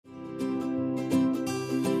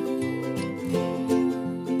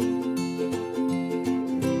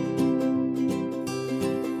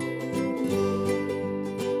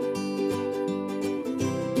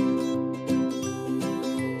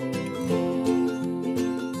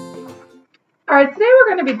All right, today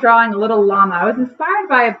we're going to be drawing a little llama. I was inspired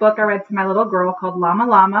by a book I read to my little girl called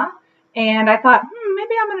Llama, and I thought,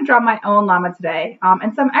 maybe I'm going to draw my own llama today.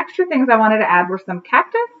 And some extra things I wanted to add were some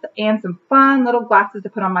cactus and some fun little glasses to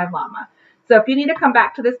put on my llama. So if you need to come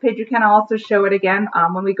back to this page, you can also show it again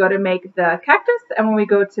when we go to make the cactus and when we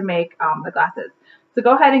go to make the glasses. So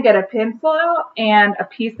go ahead and get a pencil and a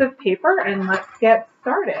piece of paper, and let's get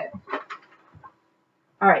started.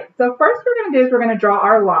 All right, so first we're going to do is we're going to draw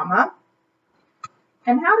our llama.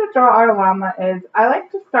 And how to draw our llama is, I like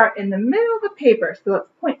to start in the middle of the paper. So let's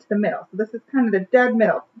point to the middle. So this is kind of the dead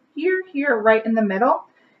middle. Here, right in the middle.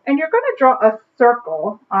 And you're going to draw a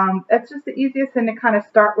circle. That's just the easiest thing to kind of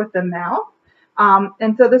start with the mouth.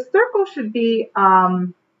 And so the circle should be,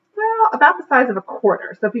 well, about the size of a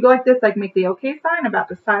quarter. So if you go like this, like make the OK sign, about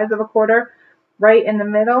the size of a quarter, right in the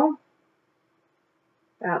middle.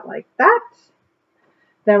 About like that.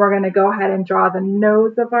 Then we're going to go ahead and draw the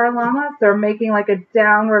nose of our llama. So we're making like a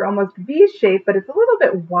downward, almost V shape, but it's a little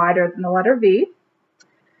bit wider than the letter V.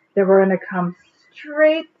 Then we're going to come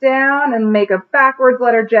straight down and make a backwards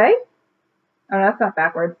letter J. Oh, that's not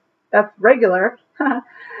backwards. That's regular.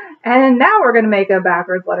 And now we're going to make a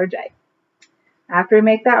backwards letter J. After we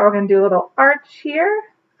make that, we're going to do a little arch here.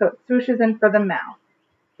 So it swooshes in for the mouth.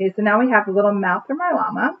 Okay, so now we have the little mouth for my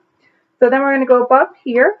llama. So then we're going to go above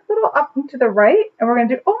here, a little up and to the right, and we're going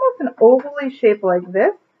to do almost an ovally shape like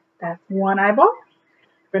this. That's one eyeball.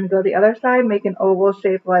 We're going to go the other side, make an oval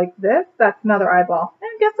shape like this. That's another eyeball.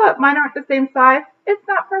 And guess what? Mine aren't the same size. It's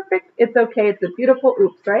not perfect. It's okay. It's a beautiful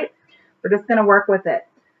oops, right? We're just going to work with it.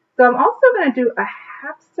 So I'm also going to do a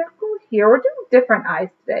half circle here. We're doing different eyes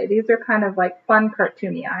today. These are kind of like fun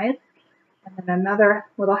cartoony eyes. And then another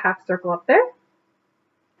little half circle up there.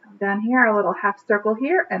 Down here, a little half circle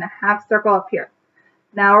here, and a half circle up here.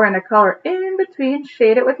 Now we're going to color in between,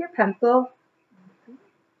 shade it with your pencil.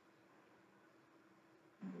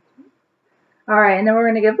 All right, and then we're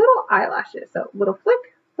going to give little eyelashes. So little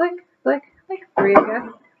flick, flick, flick, like 3, I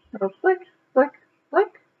guess. Little flick, flick,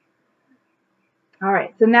 flick. All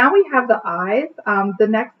right, so now we have the eyes. The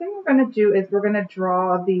next thing we're going to do is we're going to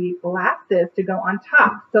draw the glasses to go on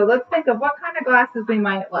top. So let's think of what kind of glasses we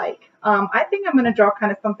might like. I think I'm going to draw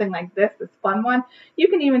kind of something like this fun one. You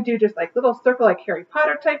can even do just like little circle like Harry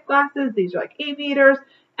Potter type glasses. These are like aviators.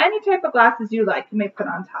 Any type of glasses you like, you may put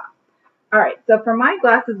on top. All right, so for my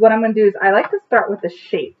glasses, what I'm going to do is I like to start with the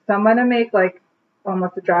shape. So I'm going to make like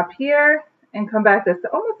almost a drop here and come back this.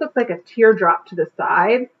 It almost looks like a teardrop to the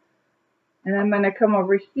side. And I'm going to come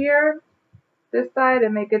over here, this side,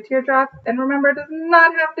 and make a teardrop. And remember, it does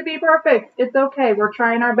not have to be perfect. It's okay. We're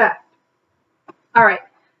trying our best. All right.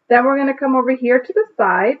 Then we're going to come over here to the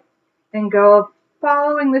side and go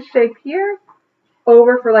following the shape here,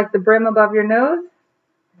 over for like the brim above your nose,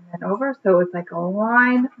 and then over. So it's like a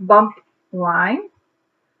line, bump, line,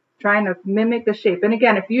 trying to mimic the shape. And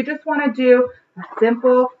again, if you just want to do a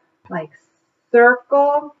simple like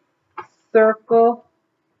circle, circle,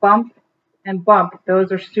 bump, and bump,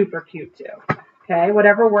 those are super cute too. Okay,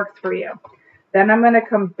 whatever works for you. Then I'm going to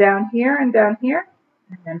come down here, and then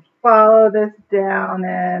follow this down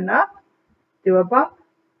and up, do a bump,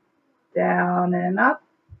 down and up,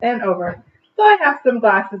 and over. So I have some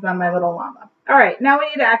glasses on my little llama. All right, now we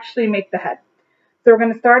need to actually make the head. So we're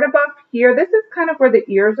going to start above here. This is kind of where the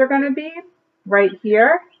ears are going to be, right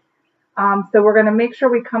here. So we're going to make sure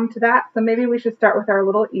we come to that. So maybe we should start with our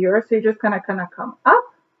little ears. So you're just going to kind of come up,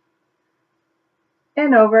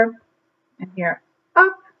 and over, and here,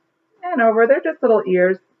 up, and over. They're just little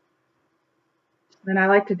ears. Then I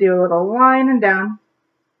like to do a little line and down,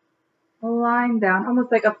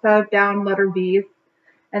 almost like upside down letter V's.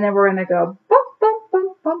 And then we're going to go bump, bump,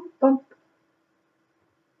 bump, bump, bump.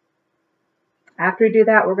 After we do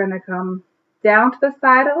that, we're going to come down to the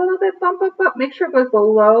side a little bit, bump, bump, bump. Make sure it goes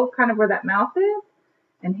below kind of where that mouth is.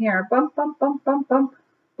 And here, bump, bump, bump, bump, bump,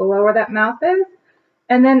 below where that mouth is.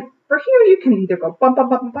 And then for here, you can either go bump,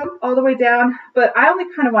 bump, bump, bump, all the way down, but I only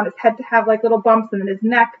kind of want his head to have like little bumps, and then his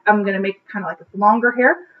neck, I'm going to make kind of like a longer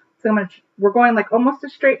hair. So we're going like almost a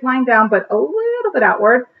straight line down, but a little bit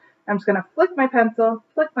outward. I'm just going to flick my pencil,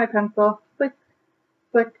 flick, flick,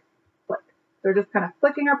 flick. So we're just kind of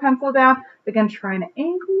flicking our pencil down, again, trying to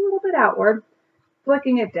angle a little bit outward,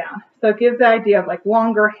 flicking it down. So it gives the idea of like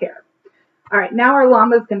longer hair. All right, now our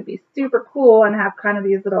llama is going to be super cool and have kind of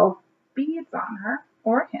these little beads on her.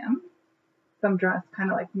 Or him. Some dress kind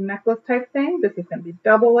of like necklace type thing. This is going to be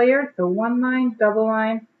double layered. So one line, double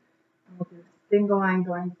line, and we'll do a single line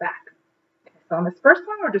going back. Okay, so on this first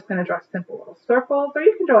one, we're just going to draw simple little circles, or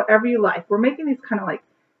you can draw whatever you like. We're making these kind of like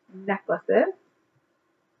necklaces.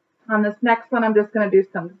 On this next one, I'm just going to do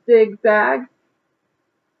some zigzags.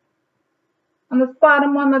 On this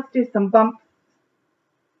bottom one, let's do some bumps.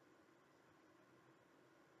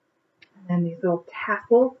 And then these little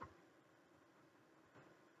tassels.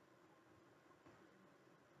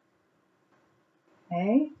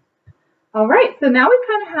 Okay. All right, so now we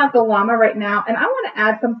kind of have the llama right now, and I want to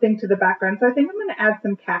add something to the background. So I think I'm going to add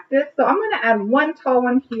some cactus. So I'm going to add one tall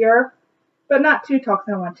one here, but not too tall because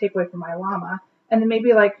I don't want to take away from my llama. And then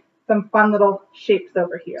maybe like some fun little shapes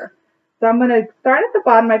over here. So I'm going to start at the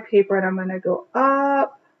bottom of my paper, and I'm going to go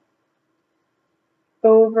up,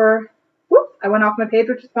 over. Whoops, I went off my page,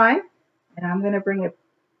 which is fine. And I'm going to bring it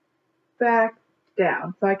back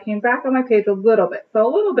down. So I came back on my page a little bit. So a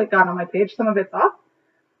little bit got on my page. Some of it's off.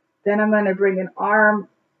 Then I'm going to bring an arm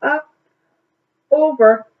up,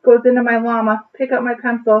 over, goes into my llama, pick up my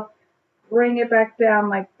pencil, bring it back down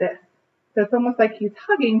like this. So it's almost like he's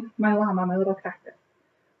hugging my llama, my little cactus.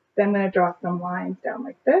 Then I'm going to draw some lines down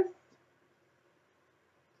like this.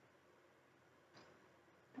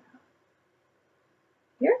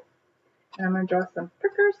 Here. And I'm going to draw some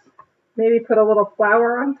prickers. Maybe put a little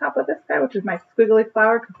flower on top of this guy, which is my squiggly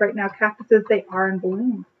flower, because right now cactuses, they are in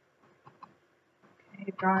bloom.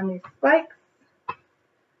 Okay, drawing these spikes.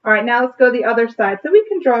 All right, now let's go the other side. So we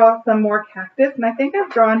can draw some more cactus, and I think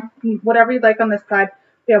I've drawn whatever you'd like on this side.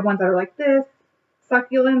 We have ones that are like this,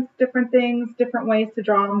 succulents, different things, different ways to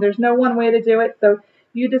draw them. There's no one way to do it, so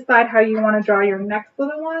you decide how you want to draw your next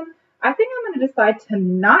little one. I think I'm going to decide to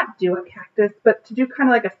not do a cactus, but to do kind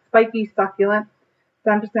of like a spiky succulent. So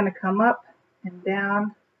I'm just going to come up and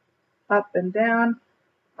down, up and down,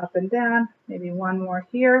 up and down. Maybe one more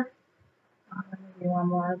here, maybe one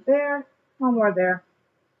more there, one more there.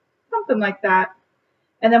 Something like that.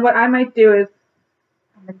 And then what I might do is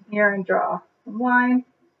come in here and draw some line.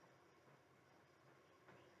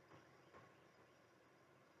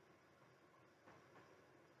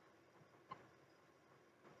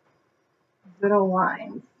 Little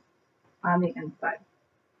lines on the inside.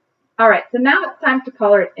 All right, so now it's time to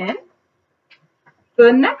color it in. So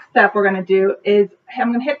the next step we're going to do is I'm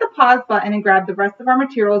going to hit the pause button and grab the rest of our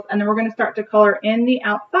materials, and then we're going to start to color in the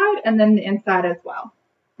outside and then the inside as well.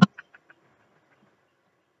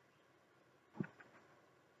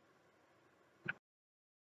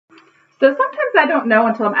 So sometimes I don't know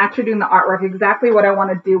until I'm actually doing the artwork exactly what I want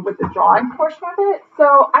to do with the drawing portion of it.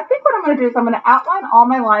 So I think what I'm going to do is I'm going to outline all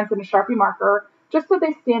my lines in a Sharpie marker just so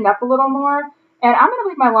they stand up a little more. And I'm going to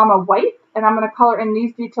leave my llama white, and I'm going to color in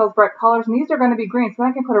these details bright colors, and these are going to be green, so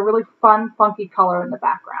I can put a really fun, funky color in the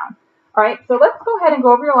background. All right, so let's go ahead and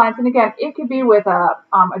go over your lines. And again, it could be with a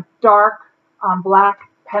dark black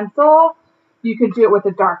pencil. You could do it with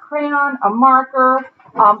a dark crayon, a marker,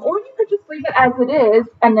 or you could just leave it as it is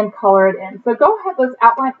and then color it in. So go ahead, let's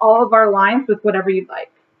outline all of our lines with whatever you'd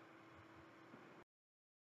like.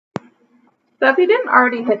 So if you didn't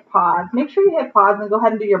already hit pause, make sure you hit pause and go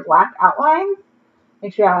ahead and do your black outlines.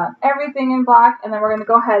 Make sure you have everything in black, and then we're going to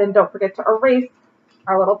go ahead and don't forget to erase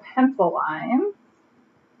our little pencil lines.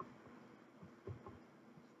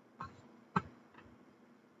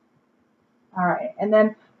 All right, and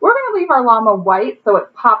then we're going to leave our llama white so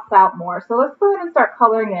it pops out more. So let's go ahead and start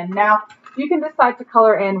coloring in. Now, you can decide to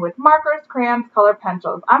color in with markers, crayons, color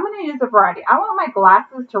pencils. I'm going to use a variety. I want my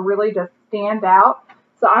glasses to really just stand out.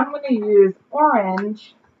 So I'm going to use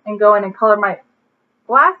orange and go in and color my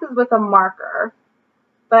glasses with a marker.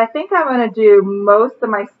 But I think I'm going to do most of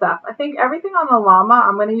my stuff. I think everything on the llama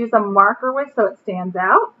I'm going to use a marker with so it stands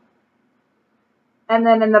out. And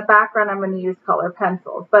then in the background I'm going to use color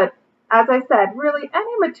pencils. But as I said, really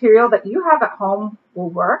any material that you have at home will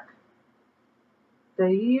work. So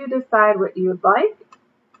you decide what you would like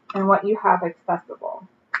and what you have accessible.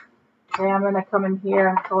 Okay, I'm going to come in here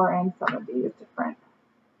and color in some of these different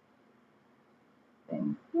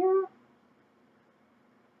things here.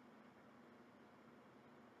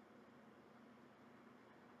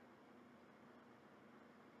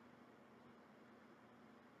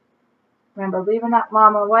 Remember, leaving that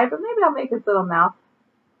llama white, but maybe I'll make his little mouth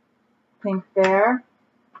pink there.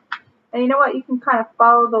 And you know what? You can kind of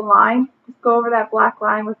follow the line. Just go over that black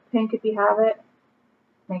line with pink if you have it.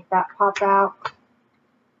 Make that pop out.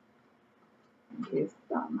 And use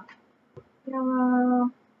some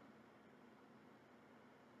yellow.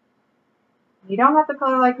 You don't have to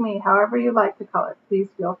color like me. However you like to color, please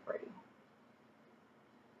feel free.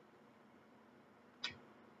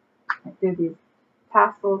 I do these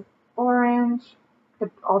tassels orange.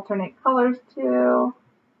 Could alternate colors too.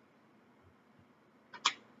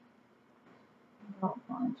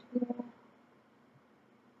 Orange here.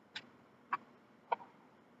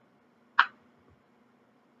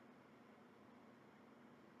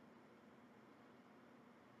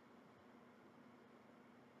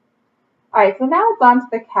 All right, so now it's on to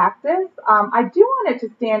the cactus. I do want it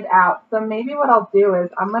to stand out, so maybe what I'll do is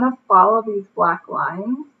I'm going to follow these black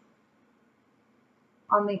lines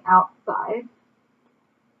on the outside.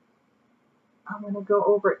 I'm going to go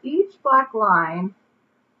over each black line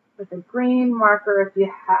with a green marker if you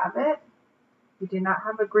have it. If you do not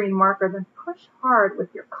have a green marker, then push hard with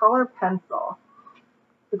your color pencil.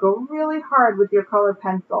 So go really hard with your color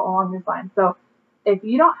pencil along these lines. So if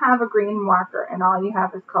you don't have a green marker and all you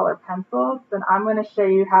have is color pencils, then I'm going to show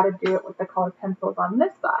you how to do it with the color pencils on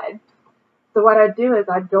this side. So what I'd do is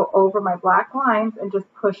I'd go over my black lines and just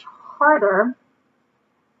push harder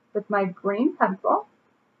with my green pencil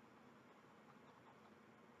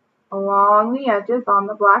along the edges on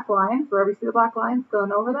the black lines, wherever you see the black lines,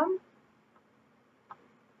 going over them.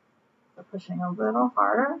 So pushing a little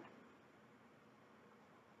harder.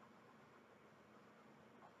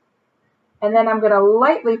 And then I'm going to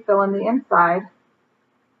lightly fill in the inside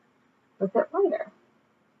with it lighter.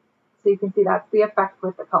 So you can see that's the effect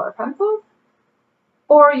with the color pencils.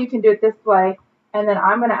 Or you can do it this way, and then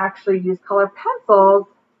I'm going to actually use color pencils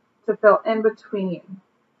to fill in between.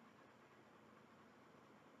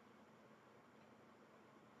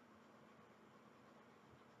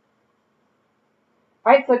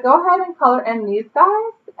 All right, so go ahead and color in these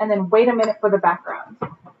guys, and then wait a minute for the background.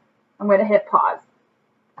 I'm going to hit pause.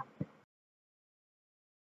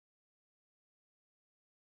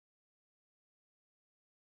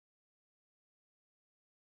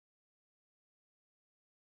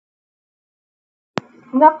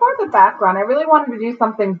 Now for the background, I really wanted to do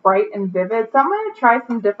something bright and vivid, so I'm going to try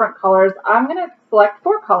some different colors. I'm going to select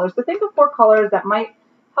 4 colors. So think of 4 colors that might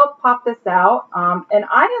help pop this out. And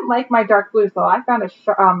I didn't like my dark blue, so I found a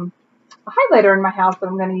highlighter in my house that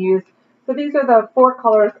I'm going to use. So these are the 4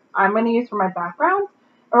 colors I'm going to use for my background.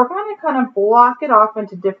 And we're going to kind of block it off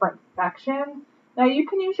into different sections. Now you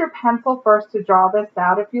can use your pencil first to draw this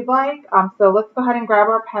out if you'd like. So let's go ahead and grab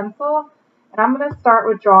our pencil. And I'm going to start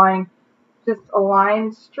with drawing just a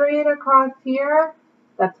line straight across here.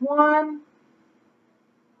 That's 1,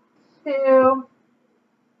 2, a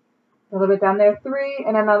little bit down there, 3,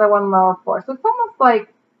 and another one lower, 4. So it's almost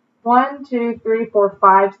like 1, 2, 3, 4,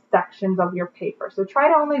 5 sections of your paper. So try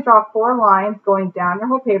to only draw 4 lines going down your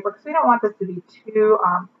whole paper because we don't want this to be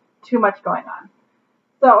too much going on.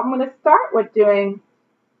 So I'm going to start with doing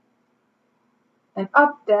an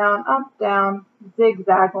up, down,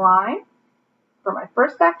 zigzag line for my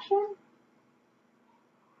first section.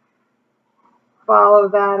 Follow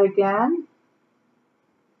that again.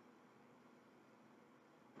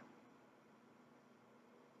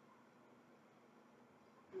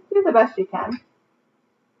 Do the best you can.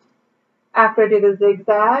 After I do the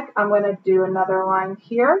zigzag, I'm going to do another line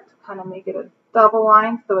here to kind of make it a double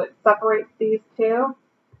line so it separates these two.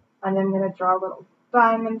 And then I'm going to draw little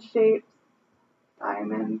diamond shapes,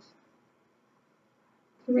 diamonds,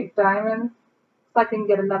 to make diamonds. So I can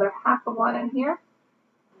get another half of one in here.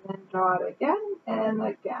 And then draw it again and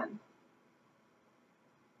again.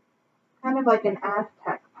 Kind of like an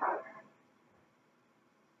Aztec pattern.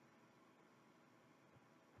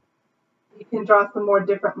 You can draw some more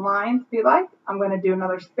different lines if you like. I'm going to do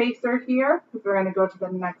another spacer here because we're going to go to the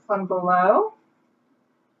next one below.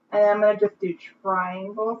 And I'm going to just do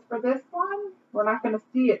triangles for this one. We're not going to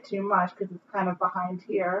see it too much because it's kind of behind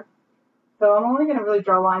here. So I'm only going to really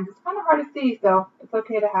draw lines. It's kind of hard to see, so it's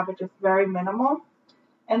okay to have it just very minimal.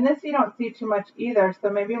 And this you don't see too much either, so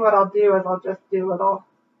maybe what I'll do is I'll just do little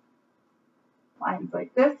lines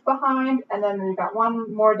like this behind, and then we've got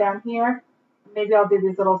one more down here. Maybe I'll do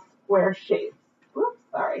these little square shapes. Oops,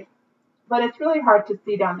 sorry. But it's really hard to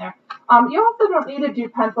see down there. You also don't need to do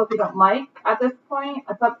pencil if you don't like at this point.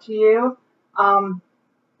 It's up to you. I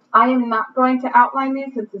am not going to outline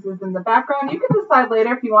these since this is in the background. You can decide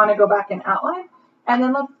later if you want to go back and outline. And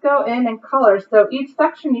then let's go in and color. So each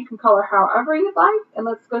section you can color however you'd like. And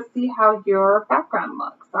let's go see how your background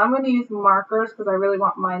looks. So I'm going to use markers because I really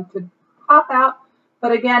want mine to pop out.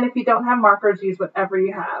 But again, if you don't have markers, use whatever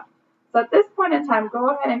you have. So at this point in time, go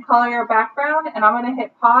ahead and color your background. And I'm going to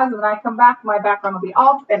hit pause. And when I come back, my background will be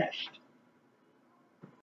all finished.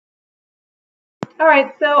 All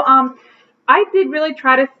right, so I did really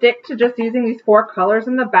try to stick to just using these 4 colors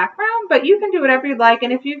in the background, but you can do whatever you'd like.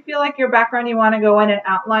 And if you feel like your background, you want to go in and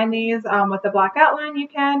outline these with a black outline, you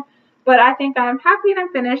can. But I think I'm happy and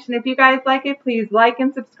I'm finished. And if you guys like it, please like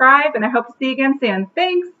and subscribe. And I hope to see you again soon.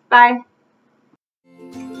 Thanks. Bye.